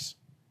befores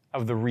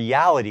of the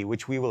reality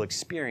which we will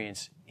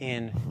experience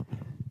in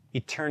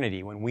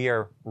eternity when we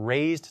are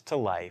raised to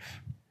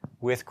life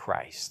with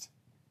Christ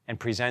and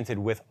presented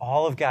with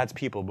all of God's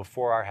people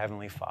before our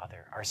Heavenly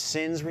Father, our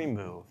sins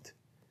removed,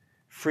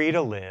 free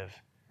to live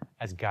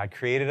as God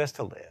created us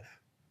to live,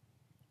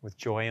 with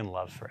joy and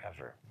love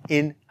forever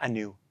in a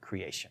new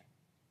creation.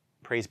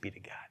 Praise be to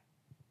God.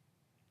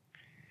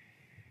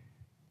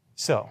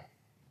 So,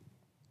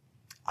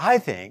 I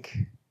think,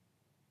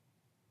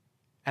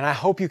 and I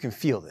hope you can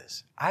feel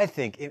this, I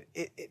think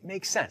it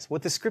makes sense.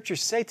 What the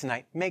scriptures say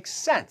tonight makes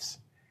sense.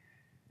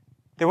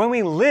 That when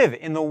we live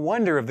in the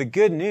wonder of the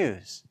good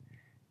news,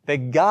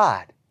 that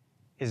God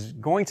is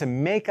going to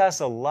make us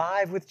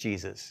alive with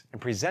Jesus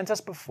and present us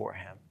before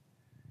Him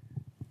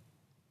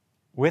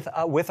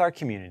with our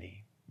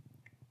community,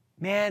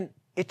 man,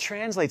 it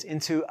translates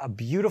into a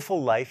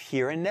beautiful life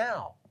here and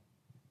now.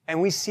 And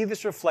we see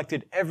this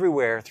reflected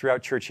everywhere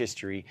throughout church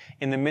history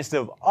in the midst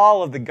of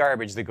all of the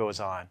garbage that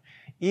goes on.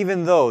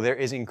 Even though there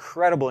is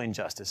incredible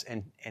injustice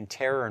and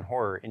terror and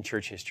horror in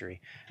church history,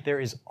 there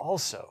is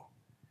also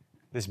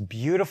this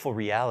beautiful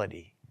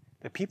reality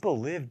that people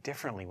live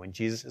differently when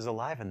Jesus is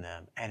alive in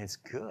them, and it's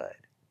good.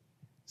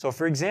 So,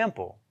 for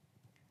example,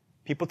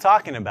 people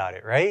talking about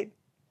it, right?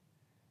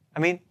 I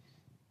mean,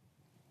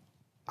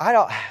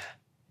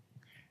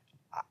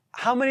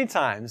 how many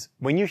times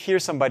when you hear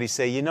somebody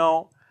say, you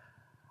know,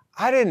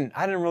 I didn't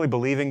really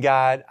believe in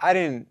God. I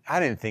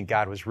didn't think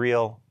God was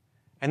real.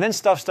 And then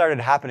stuff started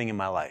happening in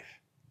my life.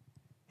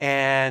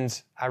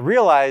 And I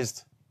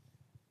realized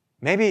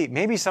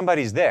maybe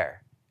somebody's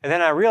there. And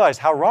then I realized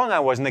how wrong I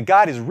was and that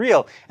God is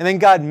real. And then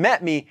God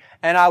met me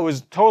and I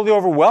was totally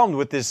overwhelmed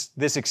with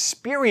this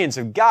experience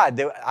of God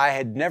that I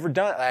had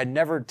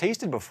never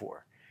tasted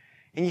before.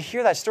 And you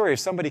hear that story of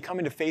somebody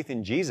coming to faith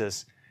in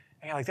Jesus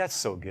and you're like, that's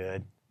so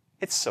good.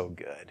 It's so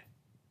good.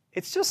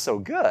 It's just so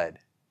good.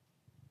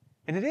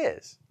 And it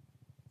is.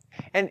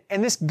 And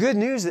this good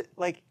news that,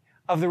 like,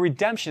 of the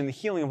redemption, the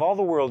healing of all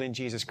the world in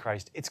Jesus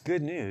Christ, it's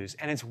good news,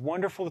 and it's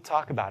wonderful to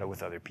talk about it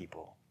with other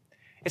people.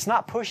 It's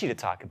not pushy to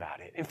talk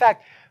about it. In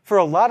fact, for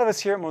a lot of us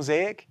here at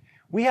Mosaic,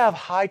 we have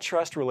high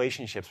trust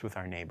relationships with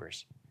our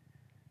neighbors.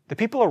 The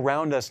people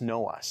around us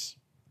know us.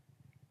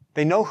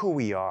 They know who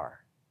we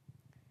are.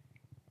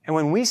 And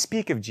when we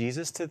speak of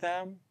Jesus to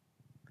them,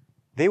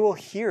 they will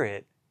hear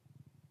it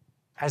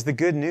as the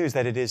good news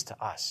that it is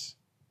to us.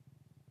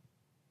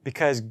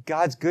 Because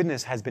God's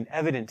goodness has been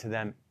evident to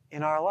them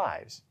in our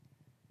lives.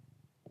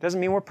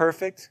 Doesn't mean we're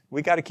perfect.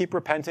 We got to keep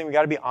repenting. We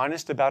got to be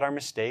honest about our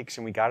mistakes,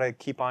 and we got to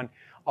keep on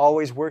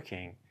always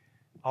working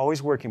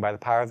by the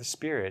power of the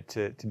Spirit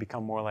to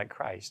become more like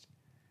Christ.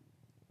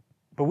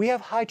 But we have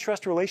high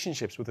trust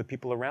relationships with the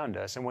people around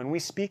us, and when we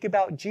speak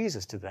about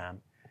Jesus to them,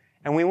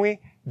 and when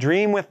we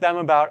dream with them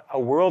about a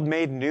world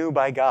made new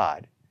by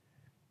God,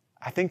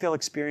 I think they'll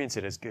experience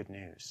it as good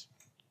news.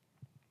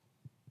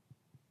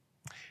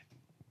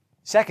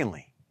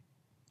 Secondly,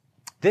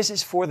 this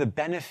is for the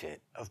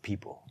benefit of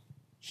people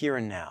here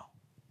and now,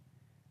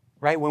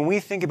 right? When we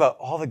think about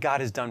all that God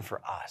has done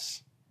for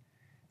us,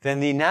 then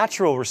the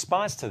natural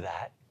response to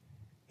that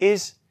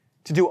is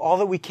to do all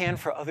that we can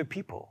for other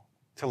people,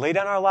 to lay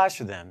down our lives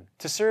for them,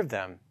 to serve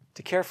them,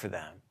 to care for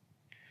them.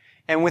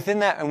 And within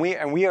that, and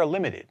we are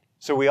limited.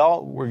 So we're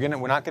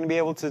not going to be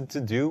able to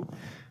do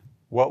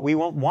what we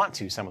won't want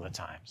to some of the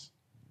times.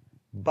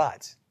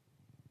 But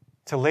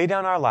to lay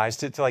down our lives,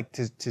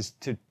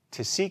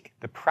 to seek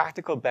the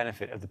practical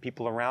benefit of the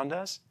people around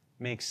us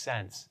makes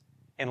sense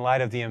in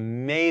light of the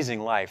amazing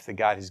life that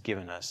God has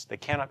given us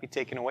that cannot be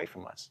taken away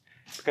from us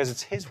because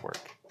it's His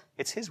work.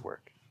 It's His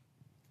work.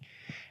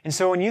 And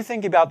so when you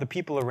think about the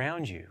people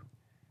around you,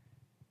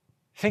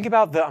 think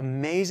about the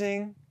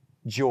amazing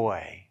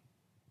joy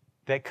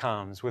that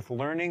comes with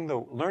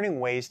learning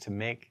ways to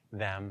make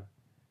them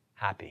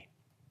happy.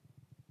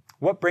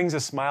 What brings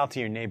a smile to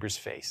your neighbor's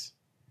face?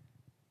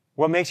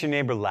 What makes your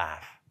neighbor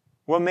laugh?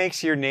 What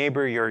makes your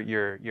neighbor,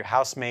 your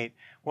housemate,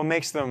 what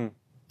makes them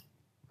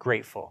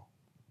grateful?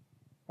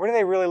 What are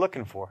they really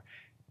looking for?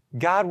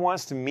 God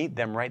wants to meet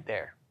them right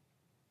there.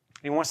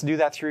 He wants to do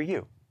that through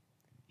you.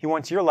 He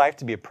wants your life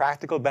to be a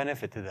practical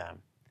benefit to them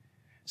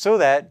so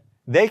that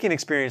they can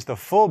experience the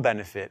full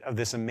benefit of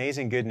this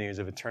amazing good news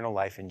of eternal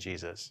life in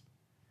Jesus.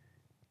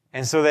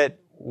 And so that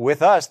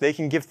with us, they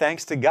can give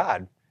thanks to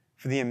God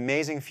for the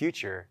amazing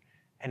future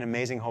and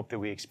amazing hope that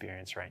we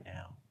experience right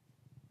now.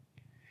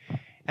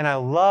 And I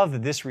love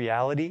that this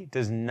reality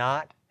does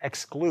not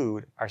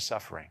exclude our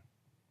suffering.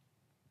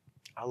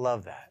 I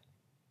love that.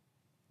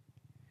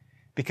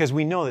 Because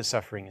we know that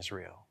suffering is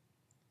real.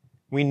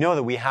 We know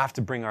that we have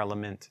to bring our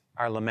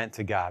lament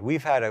to God.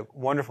 We've had a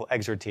wonderful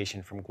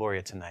exhortation from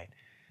Gloria tonight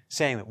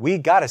saying that we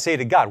got to say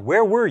to God,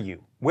 where were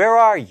you? Where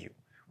are you?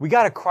 We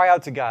got to cry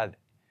out to God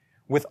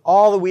with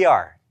all that we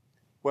are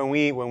when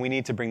we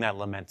need to bring that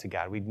lament to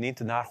God. We need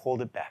to not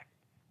hold it back.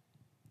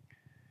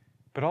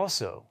 But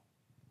also,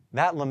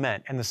 that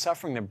lament and the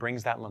suffering that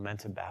brings that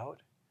lament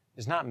about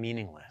is not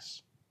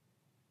meaningless.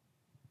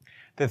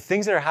 the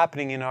things that are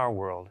happening in our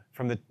world,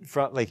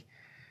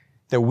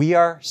 that we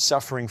are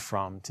suffering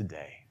from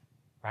today,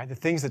 right? The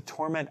things that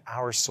torment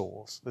our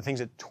souls, the things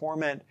that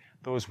torment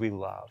those we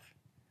love,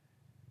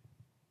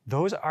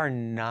 those are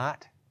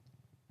not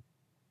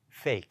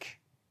fake.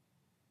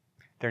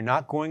 They're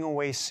not going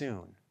away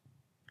soon,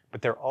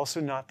 but they're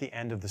also not the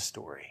end of the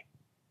story.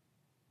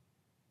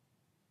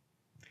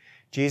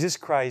 Jesus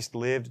Christ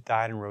lived,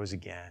 died, and rose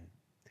again.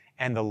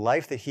 And the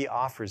life that he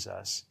offers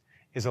us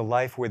is a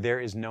life where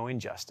there is no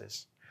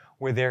injustice,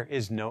 where there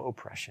is no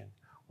oppression,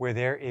 where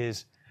there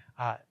is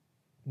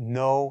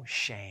no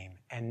shame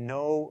and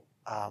no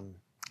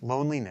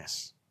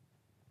loneliness.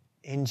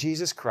 In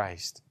Jesus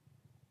Christ,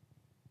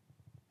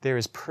 there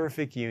is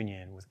perfect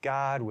union with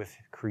God, with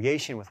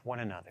creation, with one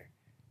another.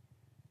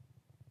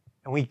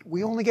 And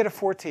we only get a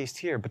foretaste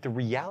here, but the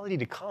reality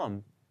to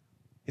come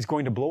is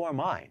going to blow our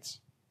minds.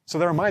 So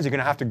that our minds are going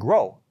to have to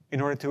grow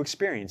in order to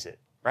experience it,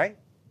 right?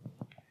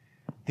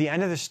 The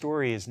end of the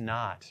story is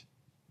not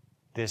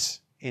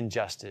this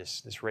injustice,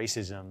 this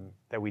racism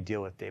that we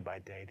deal with day by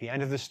day. The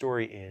end of the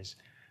story is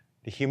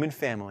the human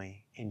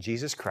family in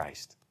Jesus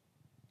Christ,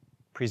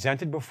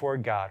 presented before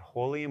God,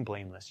 holy and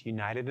blameless,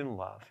 united in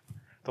love.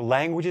 The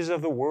languages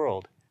of the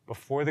world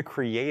before the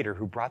Creator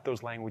who brought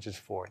those languages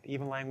forth,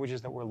 even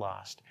languages that were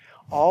lost.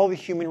 All the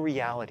human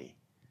reality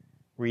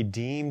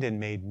redeemed and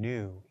made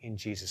new in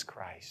Jesus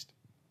Christ.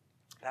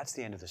 That's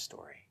the end of the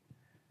story,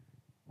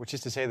 which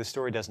is to say the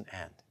story doesn't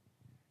end.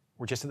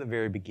 We're just at the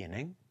very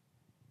beginning.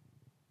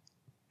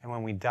 And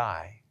when we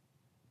die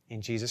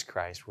in Jesus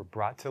Christ, we're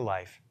brought to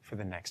life for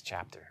the next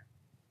chapter.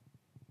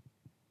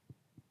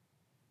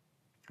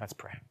 Let's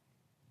pray.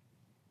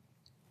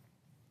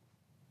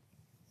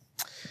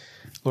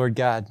 Lord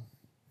God,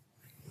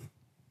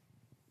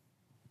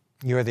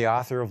 you are the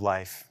author of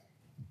life.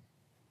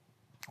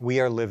 We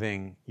are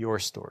living your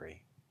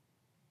story.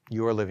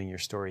 You are living your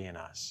story in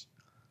us.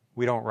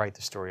 We don't write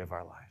the story of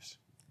our lives.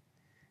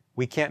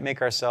 We can't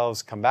make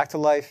ourselves come back to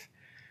life.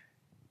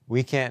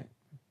 We couldn't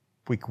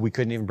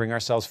even bring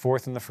ourselves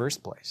forth in the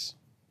first place.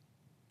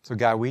 So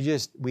God,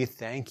 we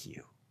thank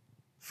you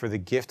for the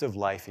gift of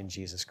life in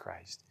Jesus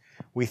Christ.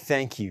 We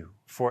thank you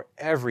for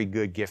every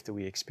good gift that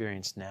we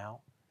experience now.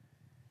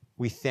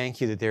 We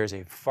thank you that there is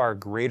a far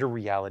greater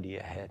reality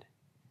ahead.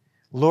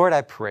 Lord,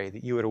 I pray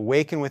that you would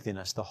awaken within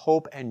us the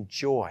hope and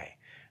joy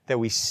that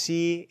we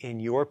see in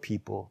your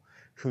people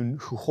who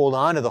hold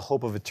on to the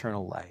hope of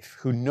eternal life,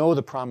 who know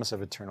the promise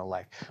of eternal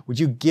life.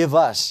 Would you give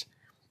us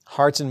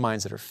hearts and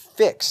minds that are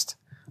fixed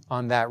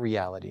on that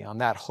reality, on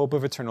that hope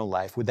of eternal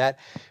life?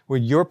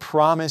 Would your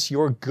promise,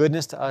 your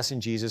goodness to us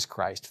in Jesus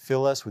Christ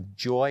fill us with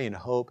joy and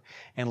hope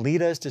and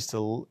lead us just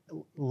to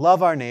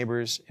love our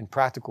neighbors in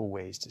practical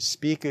ways, to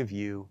speak of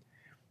you,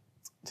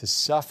 to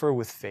suffer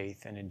with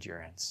faith and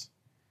endurance.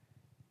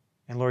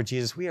 And Lord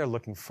Jesus, we are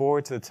looking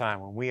forward to the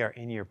time when we are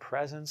in your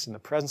presence, in the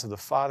presence of the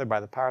Father by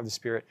the power of the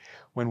Spirit,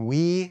 when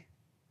we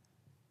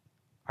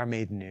are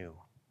made new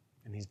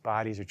and these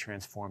bodies are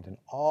transformed and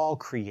all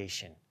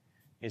creation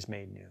is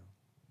made new.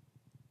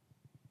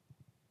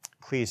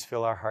 Please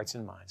fill our hearts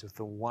and minds with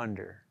the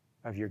wonder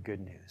of your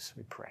good news,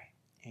 we pray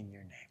in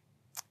your name.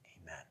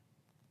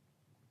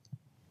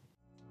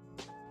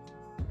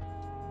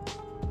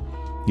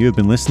 You have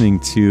been listening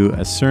to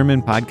a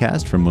sermon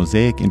podcast from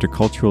Mosaic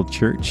Intercultural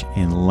Church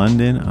in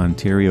London,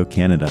 Ontario,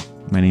 Canada.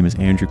 My name is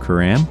Andrew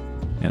Karram,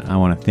 and I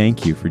want to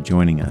thank you for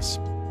joining us.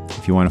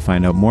 If you want to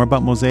find out more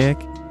about Mosaic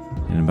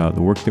and about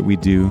the work that we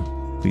do,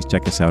 please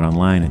check us out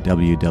online at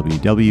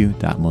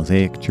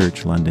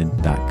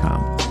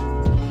www.mosaicchurchlondon.com.